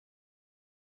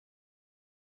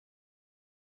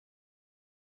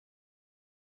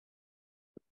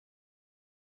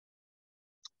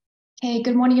Okay,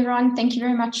 good morning, everyone. Thank you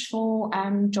very much for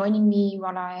joining me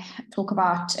while I talk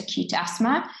about acute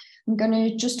asthma. I'm going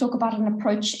to just talk about an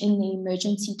approach in the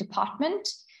emergency department.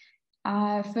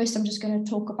 First, I'm just going to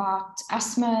talk about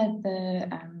asthma, the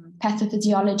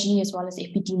pathophysiology, as well as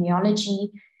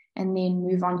epidemiology, and then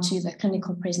move on to the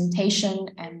clinical presentation,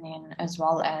 and then as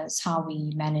well as how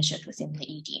we manage it within the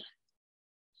ED.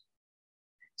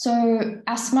 So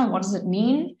asthma, what does it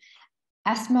mean?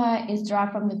 Asthma is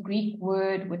derived from the Greek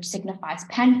word which signifies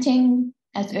panting.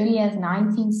 As early as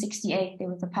 1968, there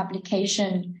was a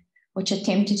publication which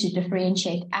attempted to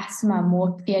differentiate asthma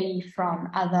more clearly from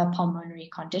other pulmonary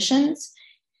conditions.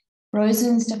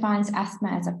 Rosens defines asthma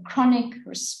as a chronic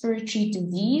respiratory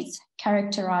disease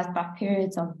characterized by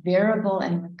periods of variable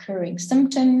and recurring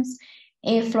symptoms,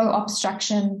 airflow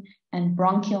obstruction, and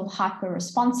bronchial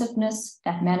hyperresponsiveness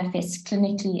that manifests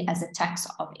clinically as attacks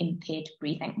of impaired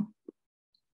breathing.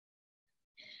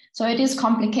 So it is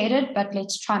complicated, but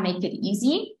let's try and make it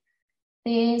easy.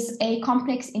 There's a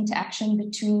complex interaction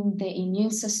between the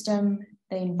immune system,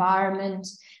 the environment,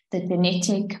 the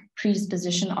genetic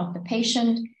predisposition of the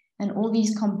patient, and all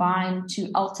these combine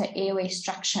to alter airway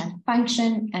structure and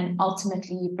function and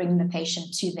ultimately bring the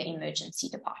patient to the emergency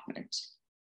department.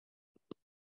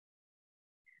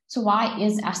 So why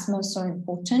is asthma so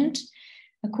important?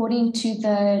 According to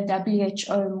the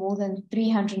WHO, more than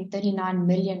 339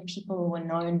 million people are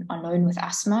known with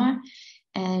asthma.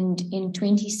 And in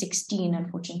 2016,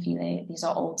 unfortunately, these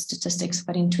are old statistics,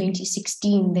 but in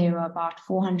 2016, there were about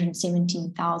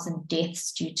 417,000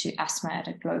 deaths due to asthma at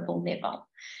a global level.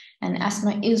 And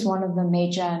asthma is one of the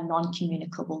major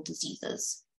non-communicable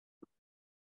diseases.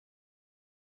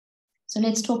 So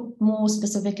let's talk more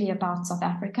specifically about South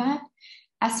Africa.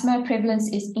 Asthma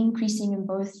prevalence is increasing in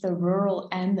both the rural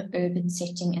and the urban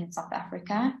setting in South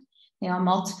Africa. There are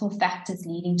multiple factors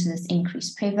leading to this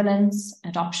increased prevalence: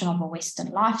 adoption of a Western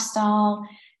lifestyle,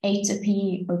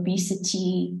 atopy,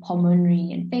 obesity,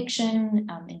 pulmonary infection,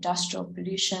 industrial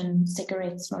pollution,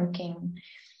 cigarette smoking.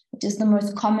 It is the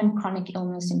most common chronic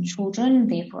illness in children,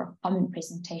 therefore a common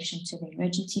presentation to the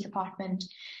emergency department.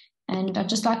 And I'd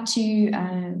just like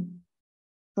to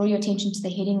draw your attention to the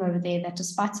heading over there that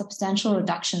despite substantial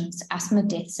reductions, asthma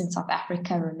deaths in South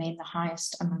Africa remain the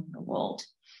highest among the world.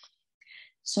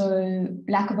 So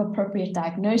lack of appropriate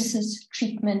diagnosis,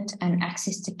 treatment, and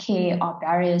access to care are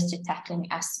barriers to tackling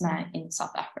asthma in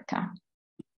South Africa.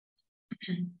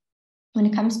 When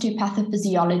it comes to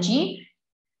pathophysiology,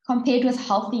 compared with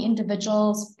healthy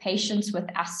individuals, patients with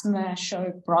asthma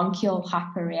show bronchial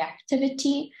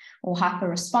hyperreactivity or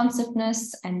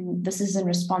hyperresponsiveness, and this is in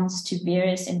response to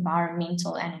various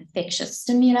environmental and infectious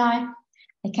stimuli.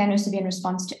 It can also be in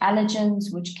response to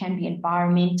allergens, which can be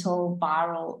environmental,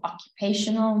 viral,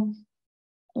 occupational,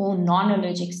 or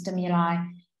non-allergic stimuli,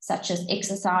 such as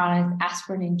exercise,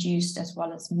 aspirin-induced, as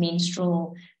well as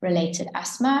menstrual-related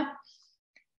asthma.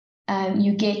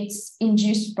 You get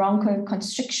induced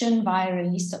bronchoconstriction via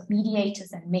release of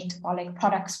mediators and metabolic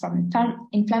products from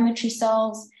inflammatory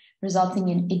cells, resulting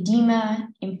in edema,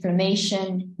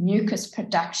 inflammation, mucus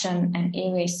production, and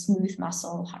airway smooth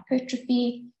muscle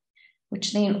hypertrophy,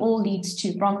 which then all leads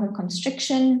to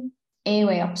bronchoconstriction,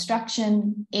 airway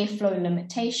obstruction, airflow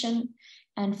limitation.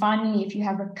 And finally, if you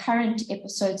have recurrent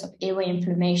episodes of airway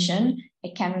inflammation,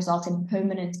 it can result in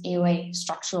permanent airway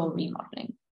structural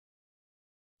remodeling.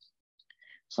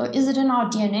 So is it in our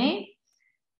DNA?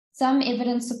 Some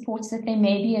evidence supports that there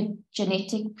may be a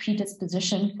genetic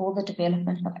predisposition for the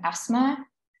development of asthma.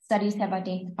 Studies have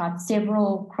identified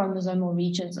several chromosomal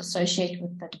regions associated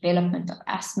with the development of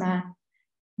asthma.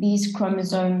 These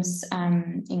chromosomes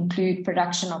include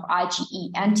production of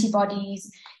IgE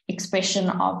antibodies, expression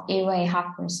of airway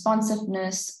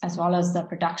hyperresponsiveness, as well as the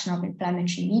production of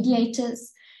inflammatory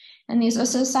mediators. And there's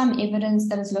also some evidence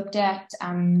that has looked at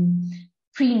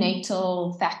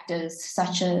prenatal factors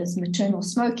such as maternal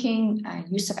smoking,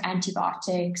 use of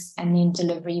antibiotics, and then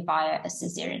delivery via a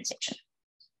cesarean section.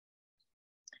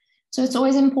 So it's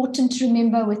always important to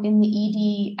remember within the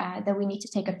ED that we need to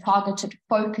take a targeted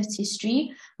focus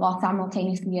history while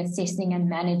simultaneously assessing and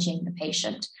managing the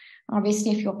patient.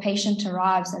 Obviously, if your patient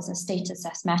arrives as a status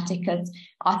asthmatic,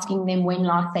 asking them when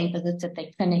last they visited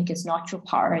the clinic is not your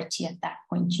priority at that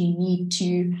point. You need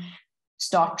to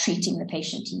start treating the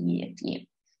patient immediately.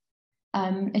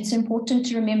 It's important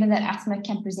to remember that asthma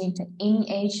can present at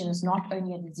any age and is not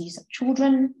only a disease of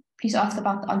children. Please ask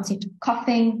about the onset of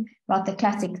coughing, about the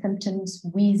classic symptoms: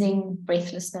 wheezing,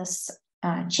 breathlessness,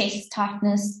 chest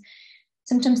tightness.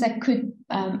 Symptoms that could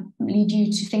lead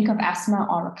you to think of asthma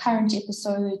are recurrent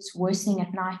episodes, worsening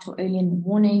at night or early in the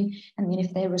morning, and then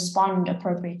if they respond,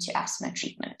 appropriate to asthma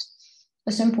treatment.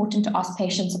 Also important to ask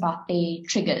patients about their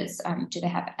triggers. Do they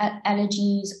have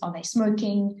allergies? Are they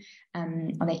smoking?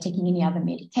 Are they taking any other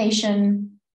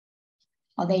medication?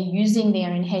 Are they using their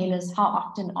inhalers? How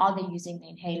often are they using the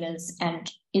inhalers?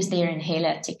 And is their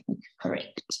inhaler technique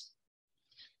correct?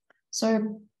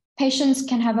 So patients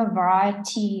can have a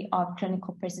variety of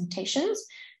clinical presentations.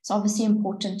 It's obviously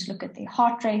important to look at their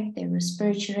heart rate, their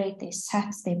respiratory rate, their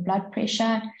SATs, their blood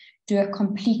pressure, do a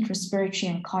complete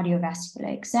respiratory and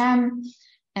cardiovascular exam.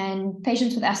 And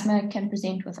patients with asthma can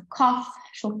present with a cough,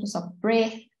 shortness of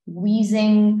breath,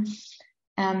 wheezing.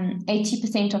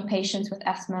 80% of patients with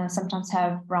asthma sometimes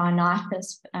have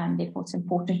rhinitis, and therefore it's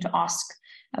important to ask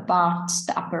about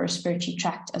the upper respiratory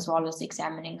tract as well as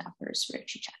examining the upper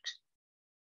respiratory tract.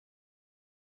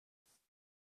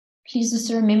 Please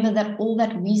also remember that all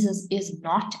that wheezes is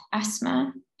not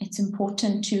asthma. It's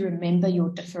important to remember your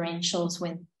differentials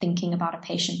when thinking about a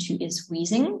patient who is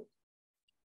wheezing.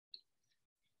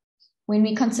 When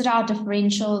we consider our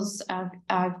differentials,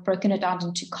 I've broken it down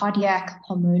into cardiac,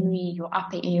 pulmonary, your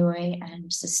upper airway,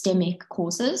 and systemic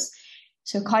causes.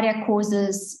 So cardiac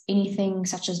causes anything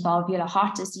such as valvular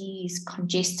heart disease,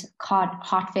 congestive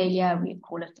heart failure, we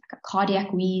call it like a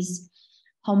cardiac wheeze.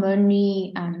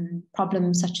 Pulmonary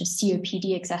problems such as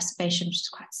COPD exacerbation, which is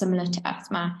quite similar to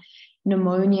asthma,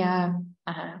 pneumonia,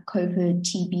 COVID,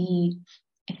 TB,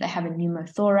 if they have a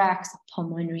pneumothorax,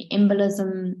 pulmonary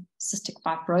embolism, cystic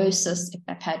fibrosis, if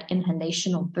they've had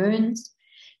inhalation or burns.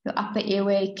 Your upper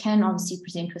airway can obviously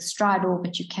present with stridor,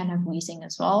 but you can have wheezing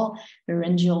as well.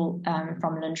 Laryngeal,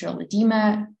 from laryngeal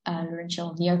edema,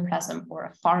 laryngeal neoplasm, or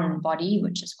a foreign body,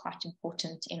 which is quite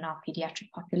important in our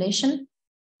pediatric population.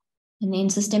 And then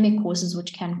systemic causes,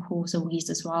 which can cause a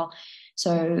wheeze as well.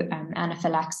 So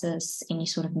anaphylaxis, any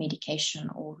sort of medication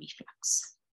or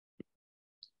reflux.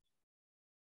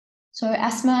 So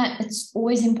asthma, it's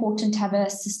always important to have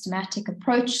a systematic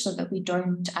approach so that we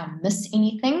don't miss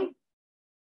anything.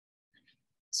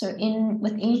 So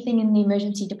with anything in the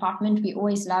emergency department, we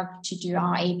always love to do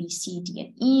our A, B, C, D,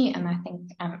 and E, and I think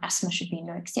asthma should be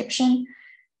no exception.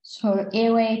 So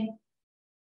airway,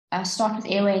 start with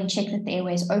airway and check that the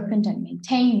airway is opened and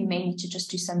maintained. You may need to just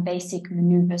do some basic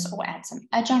maneuvers or add some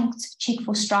adjuncts. Check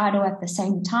for stridor at the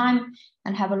same time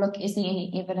and have a look, is there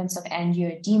any evidence of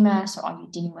angioedema? So are you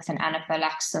dealing with an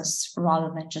anaphylaxis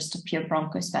rather than just a pure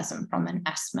bronchospasm from an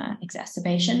asthma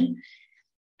exacerbation?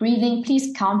 Breathing,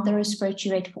 please count the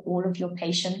respiratory rate for all of your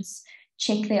patients.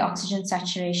 Check their oxygen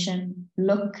saturation,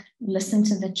 look, listen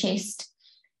to the chest.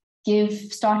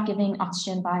 Start giving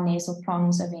oxygen by nasal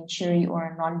prongs, a venturi, or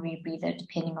a non-rebreather,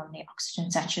 depending on their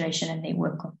oxygen saturation and their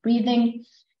work of breathing.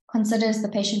 Consider, is the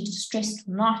patient distressed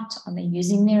or not? Are they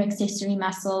using their accessory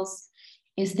muscles?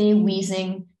 Is there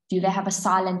wheezing? Do they have a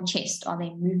silent chest? Are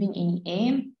they moving any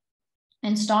air?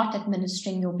 And start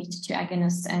administering your beta-2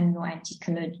 agonists and your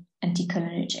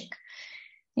anticholinergic.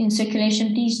 In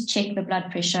circulation, please check the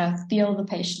blood pressure, feel the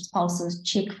patient's pulses,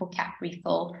 check for cap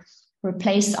refill,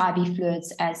 replace IV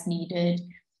fluids as needed.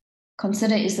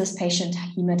 Consider, is this patient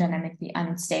hemodynamically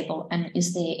unstable, and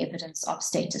is there evidence of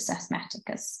status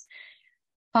asthmaticus?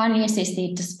 Finally, assess their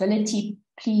disability.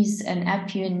 Please, an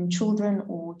ABPU in children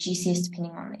or GCS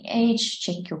depending on the age,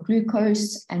 check your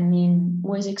glucose, and then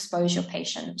always expose your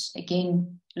patient.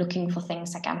 Again, looking for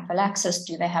things like anaphylaxis.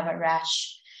 Do they have a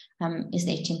rash? Is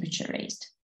their temperature raised?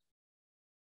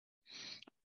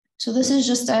 So this is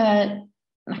just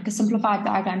like a simplified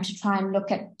diagram to try and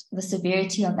look at the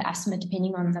severity of the asthma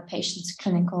depending on the patient's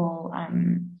clinical,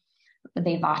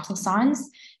 their vital signs.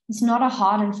 It's not a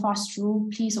hard and fast rule.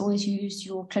 Please always use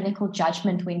your clinical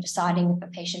judgment when deciding if a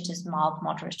patient is mild,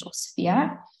 moderate, or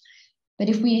severe. But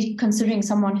if we're considering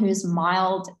someone who is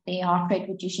mild, their heart rate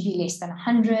would usually be less than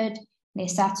 100, their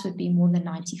SATs would be more than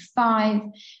 95,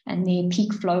 and their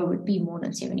peak flow would be more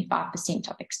than 75%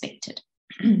 of expected.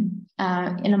 In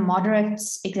a moderate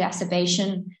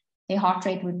exacerbation, their heart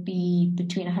rate would be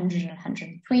between 100 and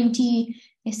 120.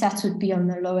 Their SATs would be on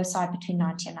the lower side between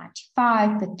 90 and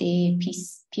 95, but their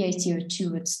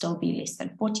PaCO2 would still be less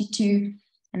than 42,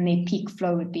 and their peak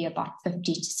flow would be about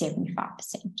 50 to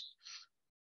 75%.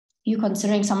 You're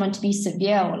considering someone to be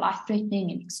severe or life-threatening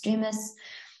in extremis,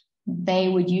 they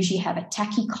would usually have a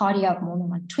tachycardia of more than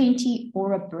 120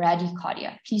 or a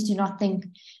bradycardia. Please do not think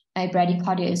a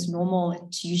bradycardia is normal.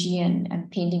 It's usually an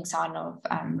impending sign of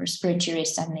respiratory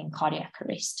arrest and then cardiac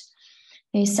arrest.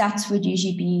 Their SATs would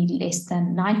usually be less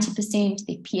than 90%,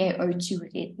 their PaO2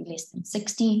 would be less than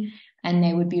 60, and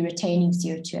they would be retaining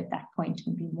CO2 at that point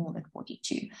and be more than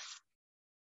 42.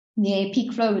 Their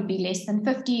peak flow would be less than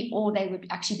 50, or they would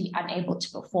actually be unable to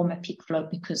perform a peak flow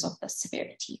because of the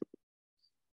severity.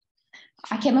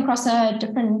 I came across a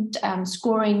different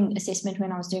scoring assessment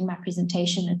when I was doing my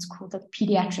presentation. It's called the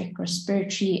Pediatric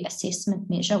Respiratory Assessment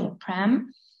Measure, or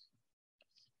PRAM.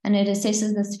 And it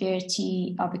assesses the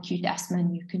severity of acute asthma,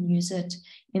 and you can use it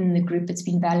in the group. It's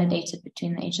been validated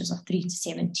between the ages of 3 to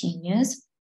 17 years.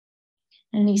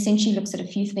 And it essentially looks at a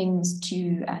few things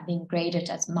to then grade it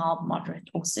as mild, moderate,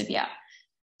 or severe.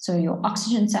 So your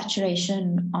oxygen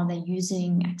saturation, are they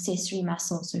using accessory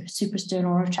muscles, so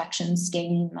suprasternal retraction,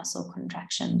 scalene muscle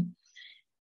contraction?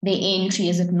 Their entry,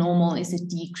 is it normal, is it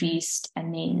decreased,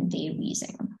 and then their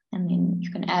wheezing. And then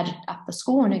you can add up the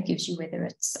score and it gives you whether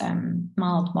it's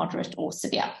mild, moderate, or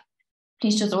severe.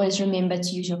 Please just always remember to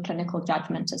use your clinical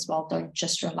judgment as well. Don't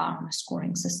just rely on a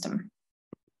scoring system.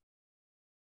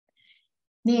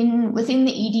 Then within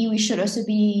the ED, we should also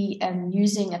be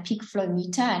using a peak flow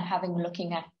meter and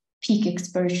looking at peak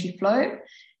expiratory flow.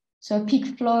 So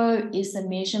peak flow is a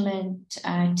measurement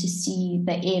to see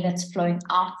the air that's flowing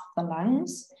out of the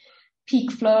lungs.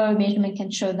 Peak flow measurement can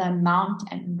show the amount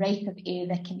and rate of air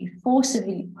that can be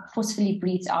forcefully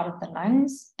breathed out of the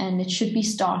lungs, and it should be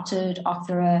started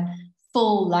after a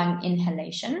full lung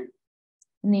inhalation.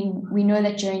 And then we know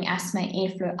that during asthma,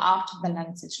 airflow out of the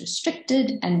lungs is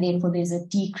restricted, and therefore there's a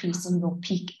decrease in your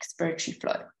peak expiratory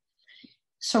flow.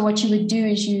 So what you would do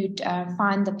is you'd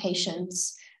find the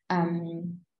patient's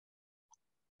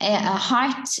a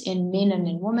height in men and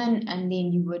in women, and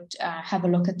then you would have a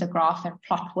look at the graph and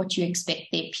plot what you expect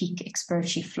their peak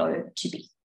expiratory flow to be.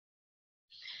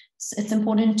 So it's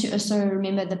important to also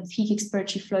remember the peak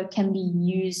expiratory flow can be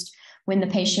used when the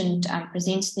patient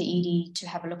presents to the ED to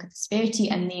have a look at the severity,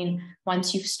 and then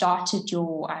once you've started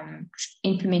your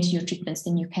implemented your treatments,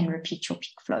 then you can repeat your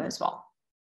peak flow as well.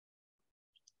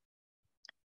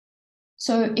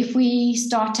 So if we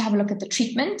start to have a look at the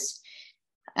treatment,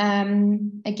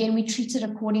 again, we treat it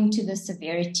according to the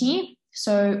severity.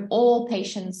 So all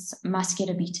patients must get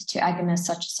a beta-2 agonist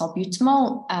such as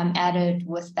salbutamol added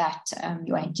with that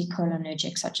your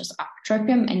anticholinergic such as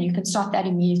ipratropium, and you can start that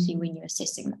immediately when you're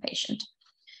assessing the patient.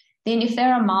 Then if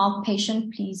they're a mild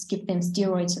patient, please give them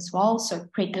steroids as well. So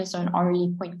prednisone orally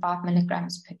 0.5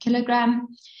 milligrams per kilogram.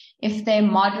 If they're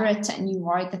moderate and you're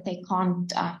worried that they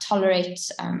can't tolerate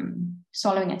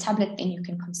swallowing a tablet, then you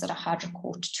can consider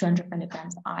hydrocort 200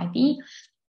 milligrams IV.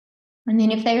 And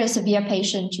then if they're a severe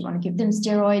patient, you want to give them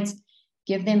steroids,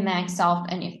 give them Mag-Self,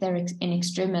 and if they're in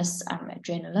extremis,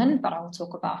 adrenaline, but I will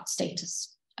talk about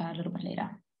status a little bit later.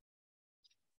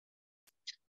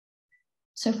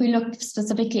 So if we look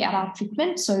specifically at our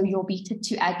treatment, so your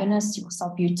beta-2 agonist, your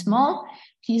salbutamol,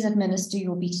 please administer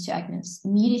your beta-2 agonist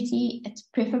immediately. It's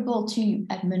preferable to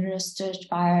administer it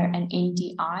via an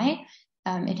NDI.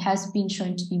 It has been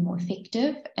shown to be more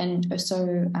effective, and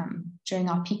also during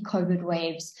our peak COVID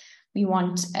waves, we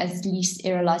want as least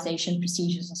aerolization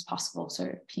procedures as possible. So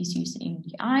please use an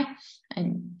NDI.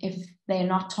 And if they're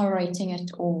not tolerating it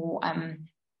or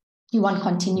you want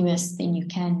continuous, then you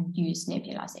can use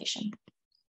nebulization.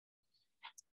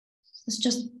 This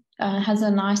just has a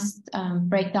nice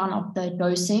breakdown of the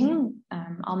dosing.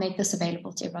 I'll make this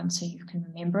available to everyone so you can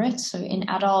remember it. So in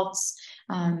adults,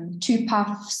 2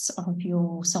 puffs of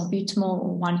your salbutamol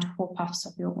or 1 to 4 puffs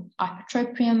of your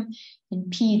ipratropium. In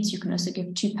peds, you can also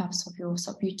give 2 puffs of your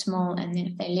salbutamol, and then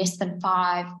if they're less than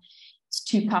 5, it's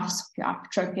 2 puffs of your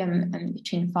ipratropium, and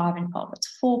between 5 and 12,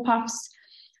 it's 4 puffs.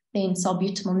 Then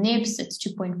salbutamol nebs, it's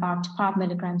 2.5 to 5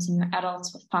 milligrams in your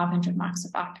adults with 500 mics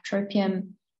of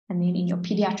ipratropium. And then in your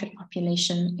pediatric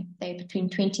population, if they're between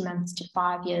 20 months to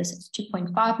 5 years, it's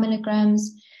 2.5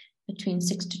 milligrams. Between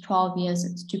 6 to 12 years,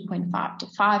 it's 2.5 to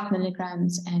 5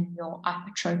 milligrams. And your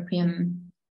ipratropium,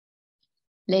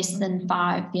 less than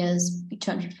 5 years, be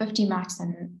 250 mics,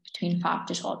 and between 5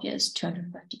 to 12 years,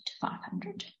 250 to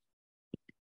 500.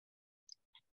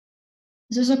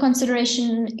 There's also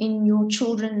consideration in your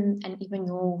children and even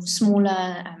your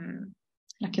smaller,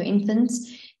 like your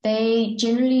infants. They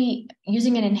generally,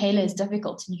 using an inhaler is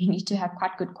difficult, and you need to have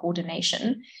quite good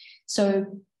coordination.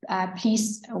 So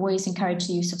please always encourage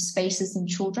the use of spacers in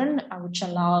children, which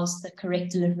allows the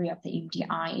correct delivery of the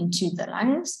MDI into the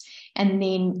lungs. And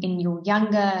then in your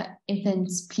younger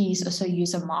infants, please also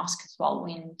use a mask as well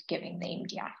when giving the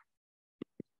MDI.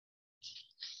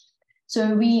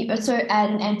 So we also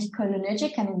add an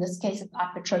anticholinergic, and in this case, it's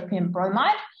ipratropium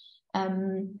bromide.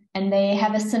 And they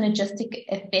have a synergistic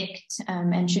effect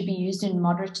and should be used in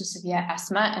moderate to severe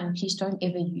asthma, and please don't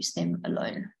ever use them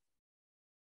alone.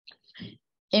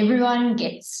 Everyone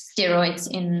gets steroids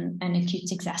in an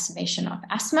acute exacerbation of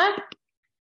asthma.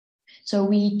 So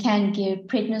we can give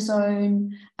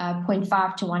prednisone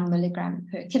 0.5 to 1 milligram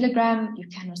per kilogram. You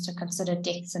can also consider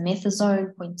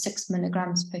dexamethasone 0.6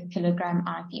 milligrams per kilogram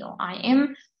IV or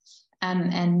IM.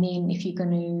 And then if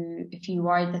you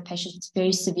worry the patient is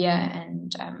very severe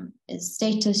and is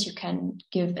status, you can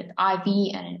give it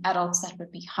IV, and in adults that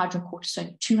would be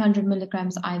hydrocortisone 200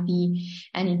 milligrams IV,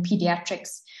 and in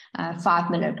pediatrics 5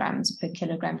 milligrams per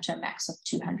kilogram to a max of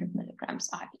 200 milligrams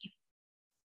IV.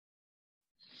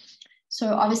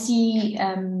 So obviously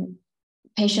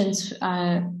patients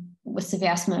with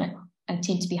severe asthma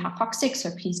tend to be hypoxic, so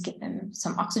please give them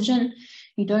some oxygen.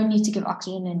 You don't need to give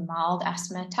oxygen in mild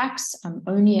asthma attacks,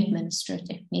 only administer it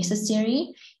if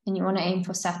necessary, and you want to aim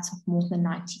for SATs of more than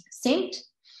 90%.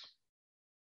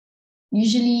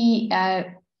 Usually,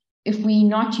 if we're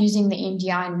not using the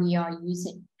MDI and we are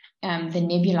using the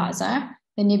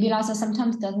nebulizer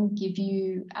sometimes doesn't give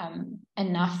you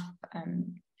enough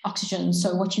oxygen.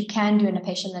 So what you can do in a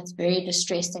patient that's very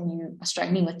distressed and you are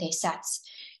struggling with their SATs,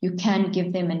 you can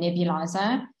give them a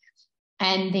nebulizer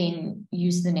and then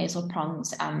use the nasal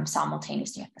prongs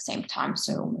simultaneously at the same time,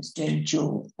 so almost doing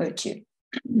dual O2.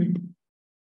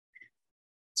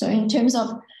 So in terms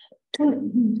of,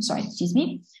 in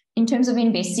terms of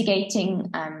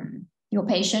investigating your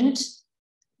patient,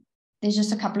 there's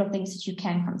just a couple of things that you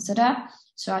can consider.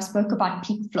 So I spoke about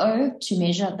peak flow to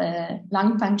measure the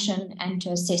lung function and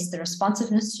to assess the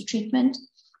responsiveness to treatment.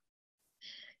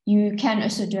 You can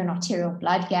also do an arterial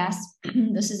blood gas.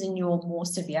 This is in your more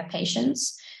severe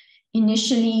patients.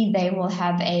 Initially, they will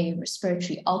have a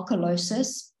respiratory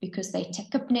alkalosis because they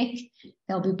tachypneic.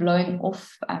 They'll be blowing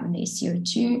off their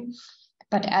CO2.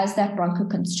 But as that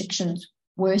bronchoconstriction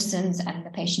worsens and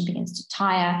the patient begins to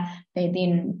tire, they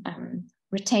then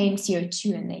retain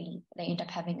CO2 and they end up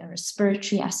having a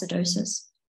respiratory acidosis.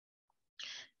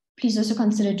 Please also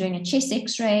consider doing a chest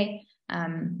X-ray.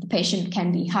 The patient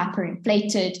can be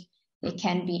hyperinflated. There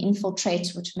can be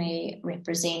infiltrates, which may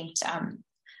represent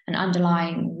an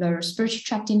underlying lower respiratory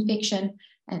tract infection.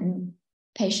 And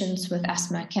patients with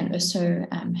asthma can also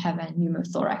have a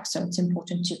pneumothorax. So it's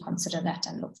important to consider that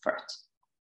and look for it.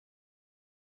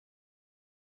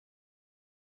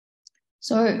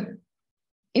 So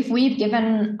if we've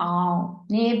given our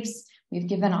nebs, we've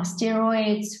given our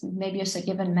steroids, we've maybe also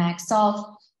given mag-self,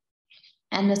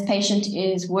 and this patient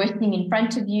is worsening in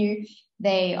front of you,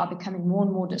 they are becoming more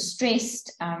and more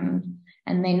distressed, and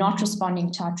they're not responding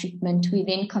to our treatment, we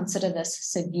then consider this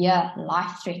severe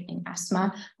life-threatening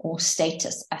asthma or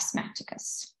status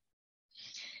asthmaticus.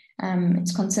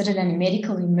 It's considered a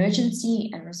medical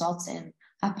emergency and results in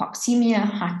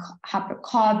hypoxemia,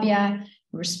 hypercarbia,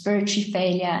 respiratory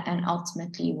failure, and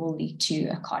ultimately will lead to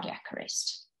a cardiac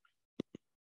arrest.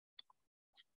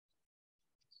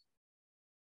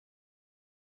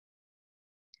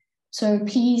 So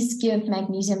please give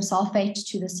magnesium sulfate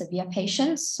to the severe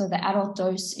patients. So the adult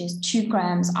dose is 2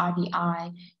 grams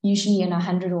IVI, usually in a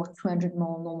 100 or 200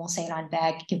 ml normal saline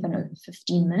bag given over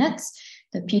 15 minutes.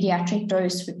 The pediatric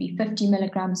dose would be 50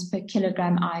 milligrams per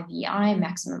kilogram IVI,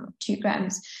 maximum of 2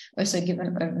 grams, also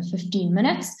given over 15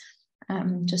 minutes.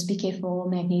 Just be careful,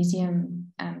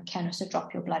 magnesium can also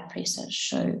drop your blood pressure,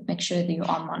 so make sure that you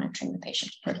are monitoring the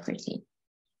patient appropriately.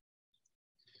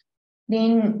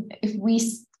 Then if we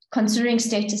considering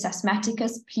status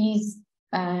asthmaticus, please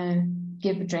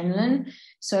give adrenaline.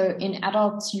 So in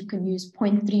adults, you can use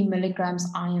 0.3 milligrams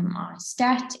IMI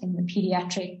stat. In the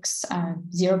pediatrics,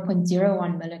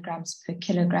 0.01 milligrams per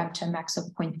kilogram to a max of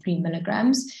 0.3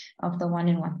 milligrams of the 1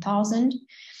 in 1,000. You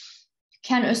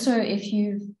can also,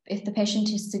 if the patient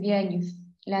is severe and you've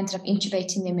landed up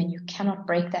intubating them and you cannot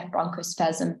break that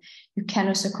bronchospasm, you can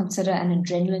also consider an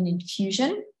adrenaline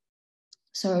infusion.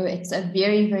 So it's a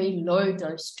very, very low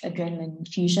dose adrenaline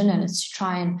infusion, and it's to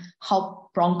try and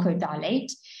help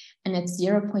bronchodilate. And it's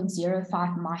 0.05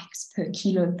 mics per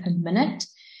kilo per minute.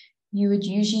 You would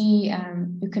usually,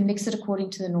 you can mix it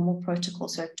according to the normal protocol.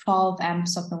 So 12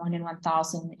 amps of the 1 in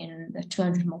 1,000 in the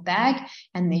 200 ml bag,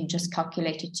 and then just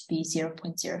calculate it to be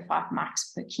 0.05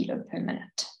 mics per kilo per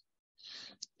minute.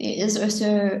 There is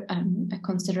also a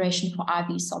consideration for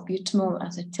IV salbutamol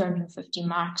as a 250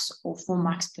 mics or 4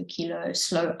 mics per kilo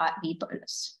slow IV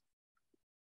bolus.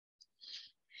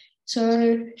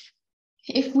 So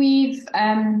if we've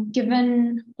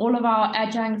given all of our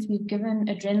adjuncts, we've given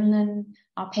adrenaline,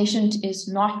 our patient is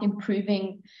not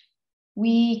improving,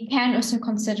 we can also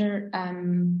consider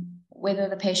whether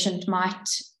the patient might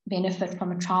benefit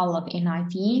from a trial of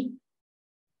NIV.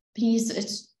 Please,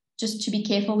 it's just to be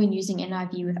careful when using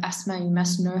NIV with asthma. You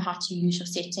must know how to use your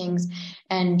settings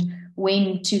and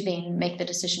when to then make the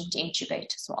decision to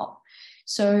intubate as well.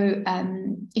 So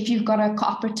if you've got a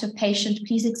cooperative patient,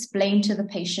 please explain to the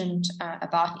patient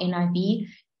about NIV.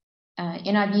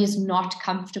 NIV is not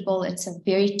comfortable. It's a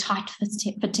very tight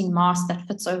fitting mask that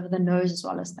fits over the nose as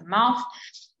well as the mouth.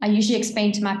 I usually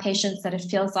explain to my patients that it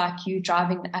feels like you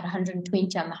driving at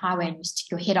 120 on the highway and you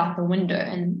stick your head out the window,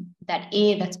 and that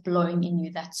air that's blowing in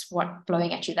you, that's what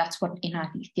blowing at you, that's what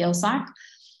NIV feels like.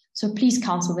 So please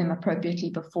counsel them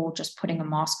appropriately before just putting a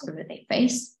mask over their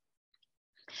face.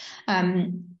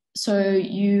 So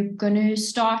you're going to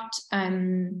start,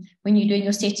 when you're doing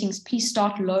your settings, please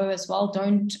start low as well.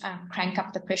 Don't crank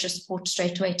up the pressure support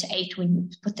straight away to 8 when you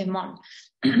put them on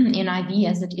NIV,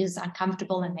 as it is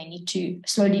uncomfortable and they need to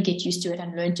slowly get used to it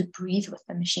and learn to breathe with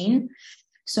the machine.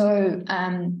 So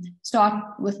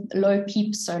start with low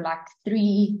peeps, so like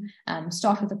 3,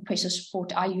 start with the pressure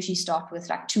support. I usually start with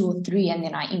like 2 or 3, and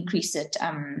then I increase it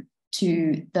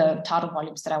to the tidal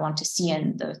volumes that I want to see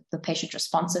and the patient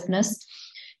responsiveness.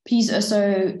 Please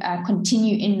also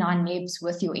continue inline nebs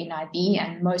with your NIV,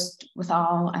 and with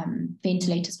our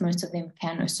ventilators, most of them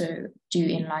can also do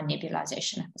inline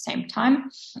nebulization at the same time.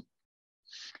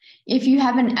 If you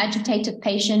have an agitated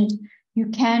patient, you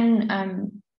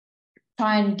can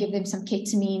try and give them some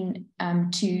ketamine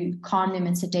to calm them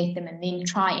and sedate them, and then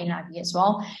try NIV as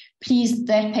well. Please,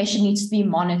 that patient needs to be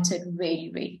monitored really,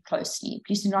 really closely.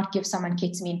 Please do not give someone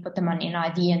ketamine, put them on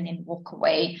NIV, and then walk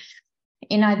away.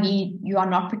 NIV, you are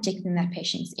not protecting that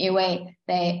patient's airway.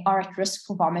 They are at risk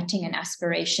for vomiting and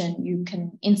aspiration. You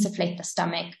can insufflate the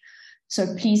stomach.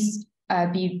 So please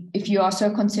if you are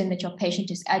so concerned that your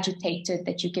patient is agitated,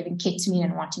 that you're giving ketamine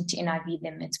and wanting to NIV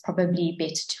them, it's probably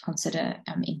better to consider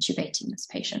intubating this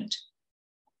patient.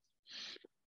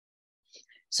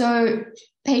 So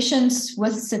patients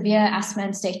with severe asthma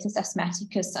and status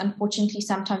asthmaticus, unfortunately,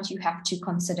 sometimes you have to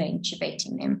consider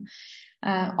intubating them.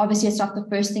 Obviously, it's not the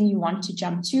first thing you want to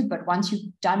jump to, but once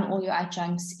you've done all your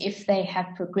adjuncts, if they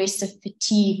have progressive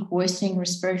fatigue, worsening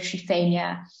respiratory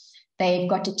failure, they've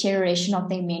got deterioration of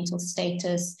their mental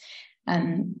status,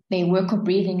 their work of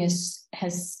breathing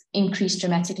has increased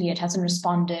dramatically, it hasn't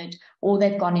responded, or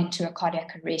they've gone into a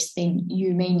cardiac arrest, then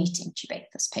you may need to intubate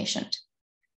this patient.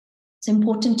 It's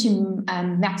important to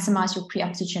maximize your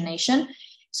pre-oxygenation.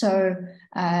 So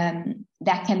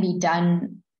that can be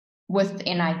done with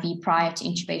NIV prior to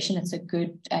intubation. It's a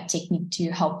good technique to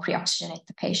help pre-oxygenate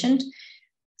the patient.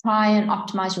 Try and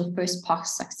optimize your first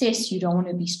pass success. You don't want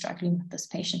to be struggling with this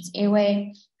patient's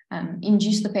airway.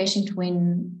 Induce the patient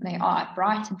when they are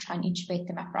upright and try and intubate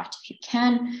them upright if you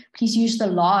can. Please use the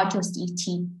largest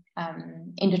ET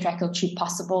endotracheal tube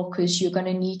possible, because you're going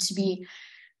to need to be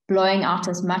blowing out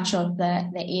as much of the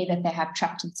air that they have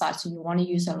trapped inside. So you want to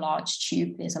use a large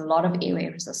tube. There's a lot of airway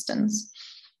resistance.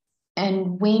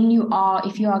 And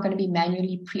if you are going to be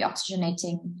manually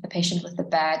pre-oxygenating the patient with the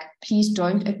bag, please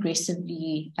don't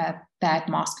aggressively bag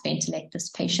mask ventilate this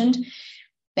patient.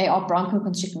 They are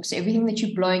bronchoconstricting. So everything that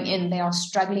you're blowing in, they are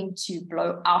struggling to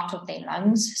blow out of their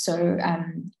lungs. So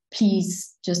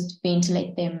please just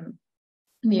ventilate them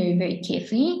very, very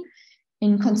carefully.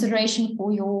 In consideration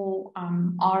for your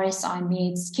RSI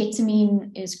meds,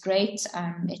 ketamine is great.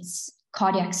 It's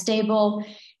cardiac stable.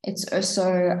 It's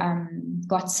also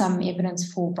got some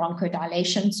evidence for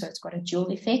bronchodilation, so it's got a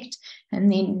dual effect.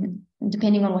 And then,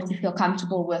 depending on what you feel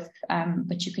comfortable with,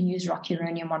 but you can use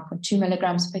rocuronium 1.2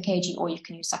 milligrams per kg, or you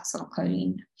can use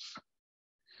succinylcholine.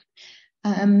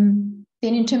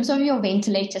 Then in terms of your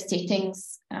ventilator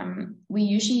settings, we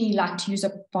usually like to use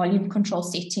a volume control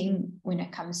setting when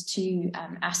it comes to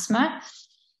asthma.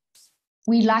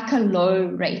 We like a low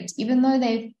rate, even though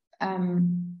they've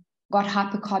got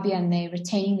hypercarbia and they're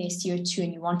retaining their CO2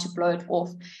 and you want to blow it off.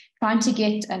 Trying to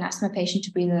get an asthma patient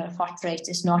to breathe at a fast rate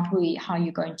is not really how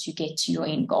you're going to get to your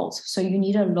end goals. So you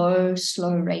need a low,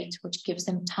 slow rate, which gives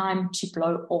them time to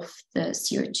blow off the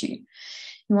CO2.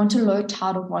 You want a low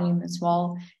tidal volume as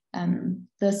well.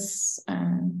 This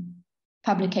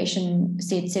publication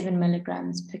said 7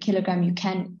 milligrams per kilogram. You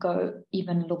can go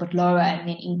even a little bit lower and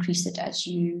then increase it as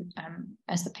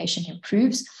the patient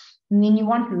improves. And then you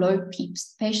want low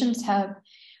peaks. Patients have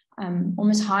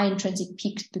almost high intrinsic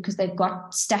peaks because they've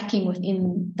got stacking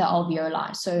within the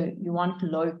alveoli. So you want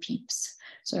low peaks,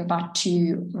 so about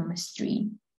 2, almost 3.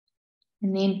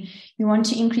 And then you want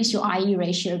to increase your IE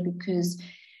ratio because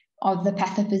of the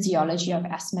pathophysiology of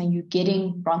asthma. You're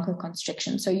getting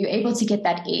bronchoconstriction. So you're able to get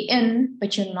that air in,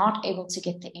 but you're not able to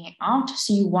get the air out.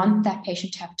 So you want that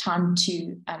patient to have time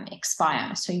to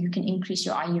expire. So you can increase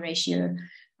your IE ratio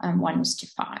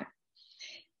 1:5.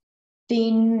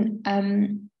 Then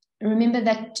remember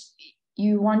that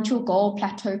you want your goal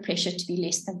plateau pressure to be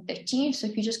less than 30. So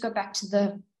if you just go back to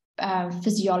the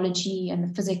physiology and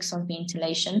the physics of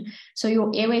ventilation. So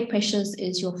your airway pressures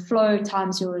is your flow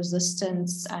times your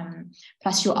resistance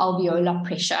plus your alveolar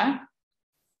pressure.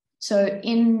 So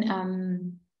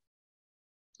in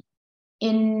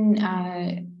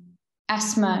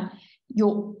asthma,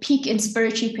 your peak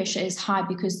inspiratory pressure is high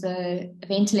because the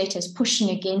ventilator is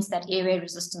pushing against that airway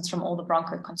resistance from all the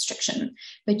bronchoconstriction.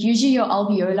 But usually your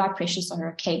alveolar pressures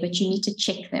are okay, but you need to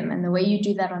check them. And the way you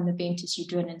do that on the vent is you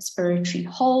do an inspiratory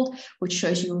hold, which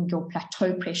shows you your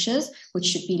plateau pressures, which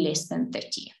should be less than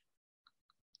 30.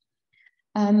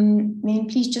 Then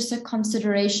please just a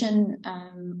consideration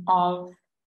of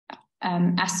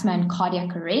asthma and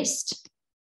cardiac arrest.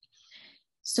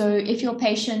 So if your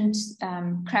patient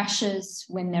crashes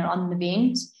when they're on the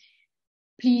vent,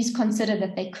 please consider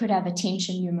that they could have a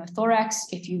tension pneumothorax.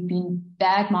 If you've been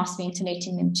bag mask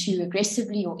ventilating them too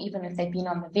aggressively, or even if they've been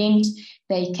on the vent,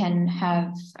 they can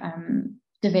have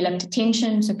developed a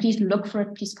tension. So please look for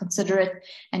it, please consider it.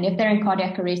 And if they're in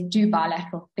cardiac arrest, do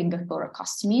bilateral finger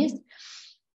thoracostomies.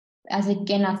 As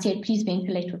again, I said, please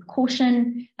ventilate with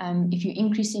caution. If you're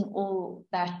increasing all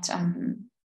that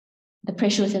the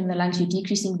pressure within the lungs, you're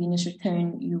decreasing venous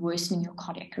return, you're worsening your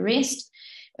cardiac arrest.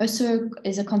 Also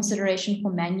is a consideration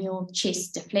for manual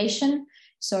chest deflation.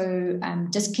 So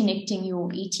disconnecting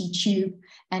your ET tube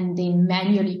and then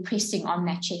manually pressing on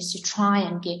that chest to try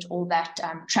and get all that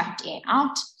trapped air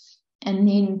out. And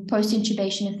then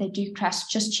post-intubation, if they do crash,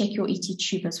 just check your ET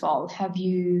tube as well.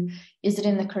 Is it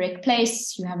in the correct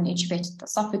place? You haven't intubated the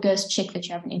esophagus. Check that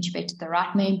you haven't intubated the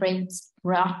right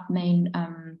main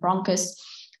bronchus.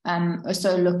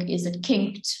 Also look, is it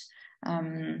kinked?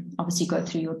 Obviously go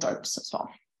through your dopes as well.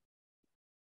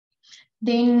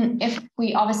 Then if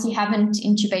we obviously haven't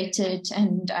intubated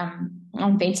and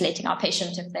on ventilating our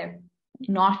patient, if they're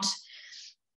not,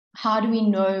 how do we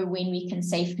know when we can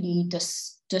safely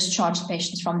discharge the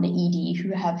patients from the ED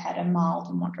who have had a mild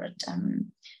or moderate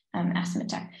asthma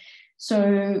attack?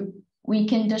 So we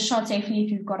can discharge safely if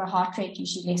you've got a heart rate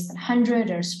usually less than 100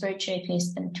 or a respiratory rate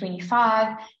less than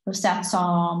 25. Your stats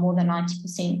are more than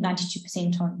 90%,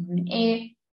 92% on room air.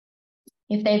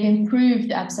 If they've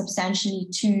improved substantially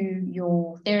to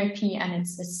your therapy and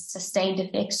it's a sustained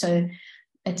effect, so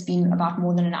it's been about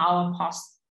more than an hour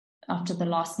past after the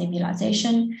last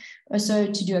nebulization. Also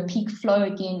to do a peak flow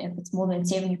again, if it's more than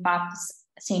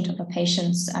 75% of the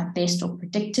patient's best or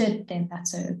predicted, then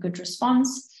that's a good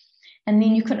response. And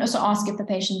then you can also ask if the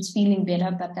patient's feeling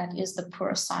better, but that is the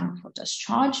poorest sign for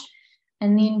discharge.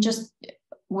 And then just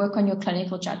work on your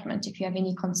clinical judgment. If you have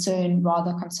any concern,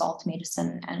 rather consult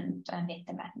medicine and let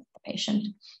them admit the patient.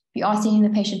 If you are sending the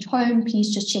patient home,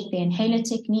 please just check their inhaler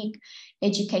technique,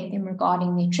 educate them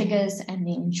regarding their triggers, and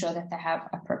then ensure that they have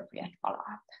appropriate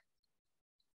follow-up.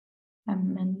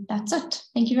 And that's it.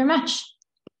 Thank you very much.